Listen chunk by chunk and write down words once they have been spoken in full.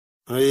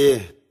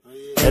Oye,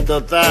 esto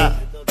está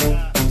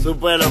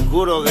súper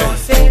oscuro, ¿qué? No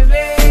se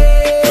ve.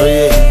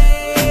 Oye,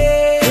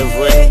 ¿qué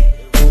fue?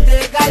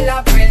 Deja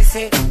la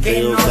perse que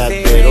Tego, no se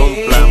calderon,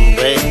 ve. plan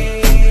B,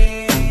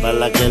 para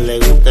la que le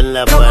guste en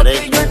la Como pared.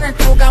 tú y yo nos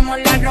jugamos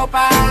la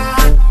ropa.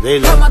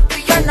 Dile. Como tú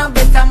y yo nos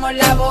besamos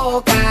la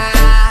boca.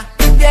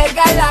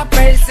 Deja la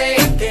perse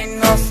que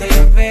no se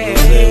ve.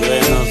 No se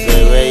ve, no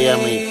se ve, y a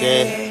mí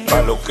qué.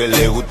 Pa' lo que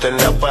le gusta en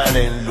la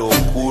pared, en lo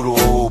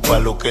oscuro, pa'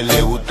 lo que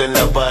le gusta en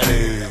la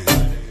pared.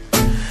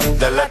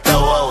 Dale hasta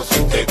abajo, si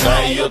te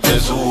caes yo te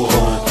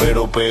subo,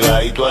 pero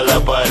pegadito a la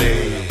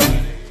pared.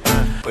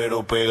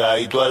 Pero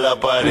pegadito a la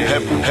pared.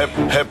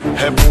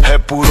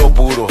 Hep puro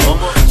puro,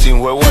 sin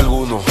juego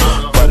alguno.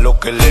 Pa' lo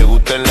que le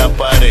gusta en la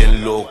pared,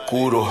 en lo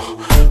oscuro.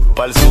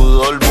 Pa' el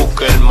sudor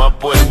busca el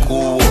mapa, el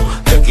cubo.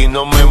 De aquí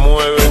no me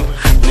mueven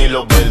ni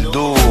los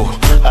verdugos.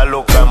 A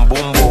los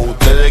cambumbos,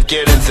 ustedes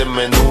quieren ser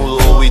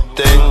menudo.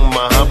 Visten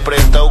más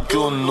apretado que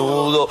un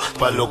nudo.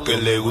 Pa' lo que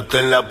le gusta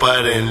en la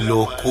pared, en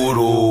lo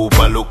oscuro.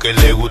 Pa' lo que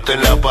le gusta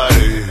en la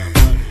pared.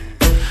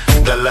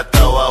 Dale hasta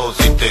abajo,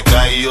 si te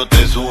caes yo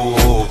te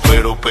subo,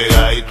 pero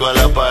pegadito a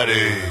la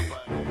pared.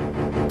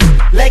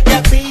 Like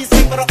a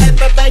bici, pero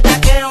esto es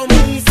bellaqueo,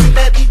 misi.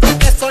 Te digo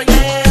que soy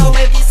Leo,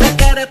 me dice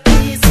que eres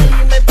pisci.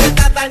 Me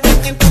empieza a dañar,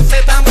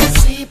 entonces dame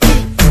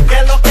shippy.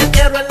 Que lo que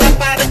quiero en la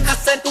pared es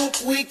hacer un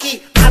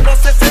wiki. A los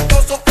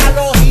sesentosos, a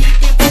los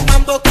hippies,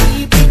 fumando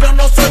creepy. Yo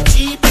no soy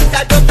chippy,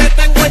 ya yo te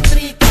tengo el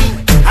tricky.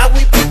 A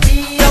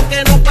whipipío,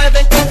 que no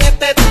pueden con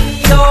este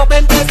tío.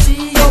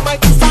 Bendecido, me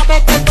tú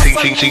sabes que esto soy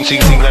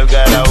Sin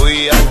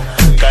algarabía,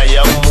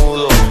 callao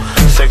mudo,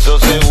 sexo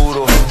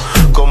seguro.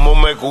 Como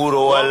me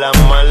curo, a la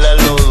mala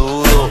lo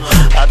dudo.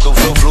 A tu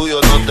flow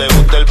fluyo, no te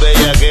gusta el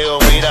bellaqueo.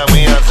 Mira,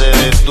 mía, se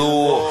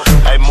detuvo.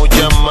 Hay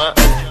muchas más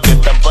que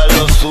están para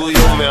lo suyo.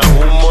 Me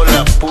ajumo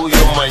la puyo,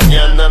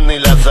 mañana ni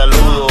la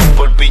saludo.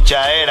 Por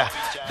pichaera,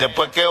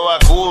 después que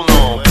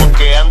vacuno.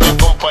 Porque ando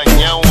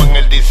acompañado en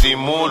el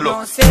disimulo.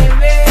 No se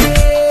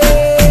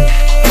ve.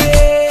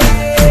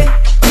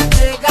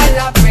 Deja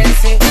la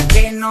perse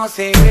que no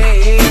se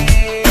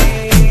ve.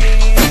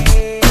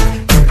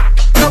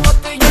 Como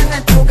tú y yo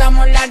nos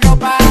jugamos la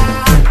ropa.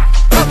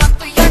 Como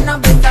tú y yo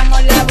nos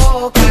besamos la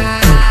boca.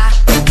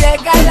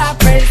 Deja la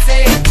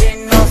perse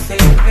que no se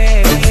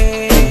ve.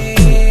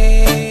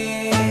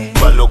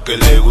 Pa' lo que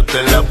le gusta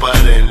en la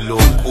pared, en lo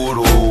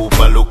oscuro.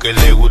 Pa' lo que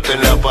le gusta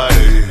en la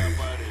pared.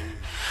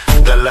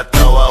 Dale hasta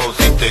abajo,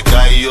 si te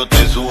caes yo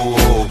te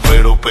subo,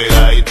 pero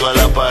pegadito a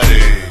la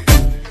pared.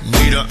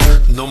 Mira,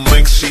 no me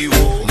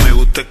exhibo, me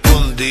gusta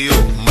escondido.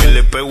 Me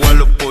le pego a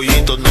los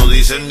pollitos, no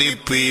dicen ni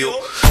pío.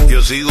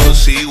 Yo sigo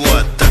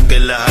hasta que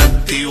las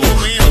activo.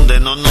 Donde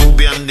no nos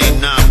vean ni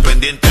nada,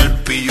 pendiente al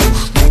pillo.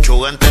 Mucho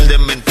gantel de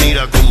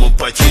mentira como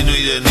Pachino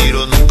y De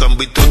Niro. Nunca han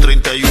visto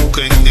 31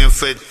 que en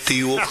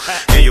efectivo.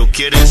 Ellos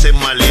quieren ser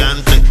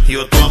maleantes,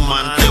 yo tu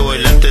amante.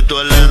 Bailarte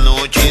toda la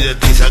noche y de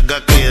ti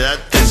salga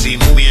quedarte sin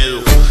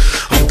miedo.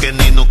 Aunque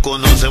ni nos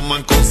conocemos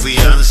en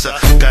confianza.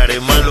 Care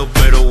malo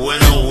pero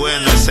bueno,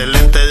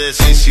 excelente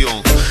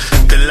decisión.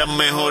 Ten las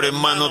mejores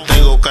manos,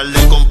 Tego,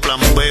 calde con plan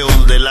B,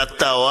 donde la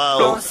hasta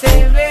abajo. No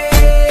se ve.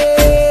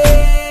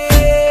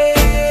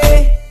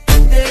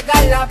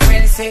 Deja la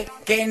perse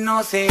que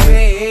no se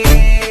ve.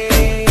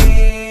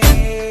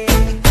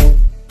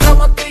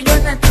 Como tú y yo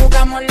nos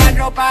jugamos la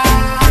ropa.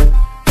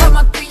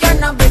 Como tú y yo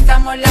nos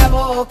besamos la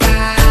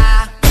boca.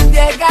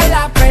 Deja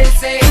la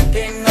perse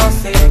que no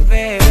se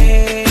ve.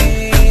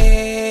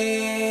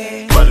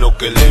 Pa' lo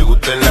que le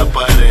gusta en la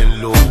pared,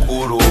 en lo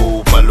oscuro.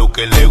 Pa' lo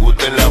que le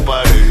gusta en la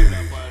pared.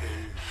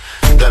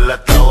 Dale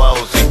hasta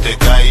abajo, si te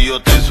caes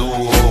yo te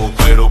subo,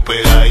 pero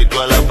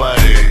pegadito a la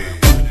pared.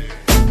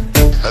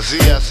 Así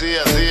es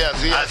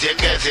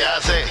que se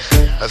hace.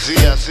 Así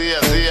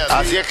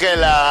es que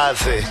la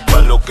hace.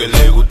 Pa' lo que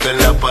le gusta en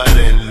la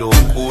pared, en lo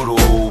oscuro.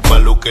 Pa'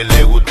 lo que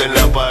le gusta en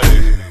la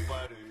pared.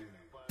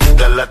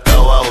 Dale hasta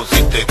abajo,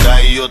 si te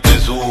caes yo te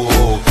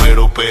subo,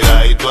 pero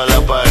pegadito a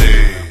la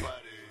pared.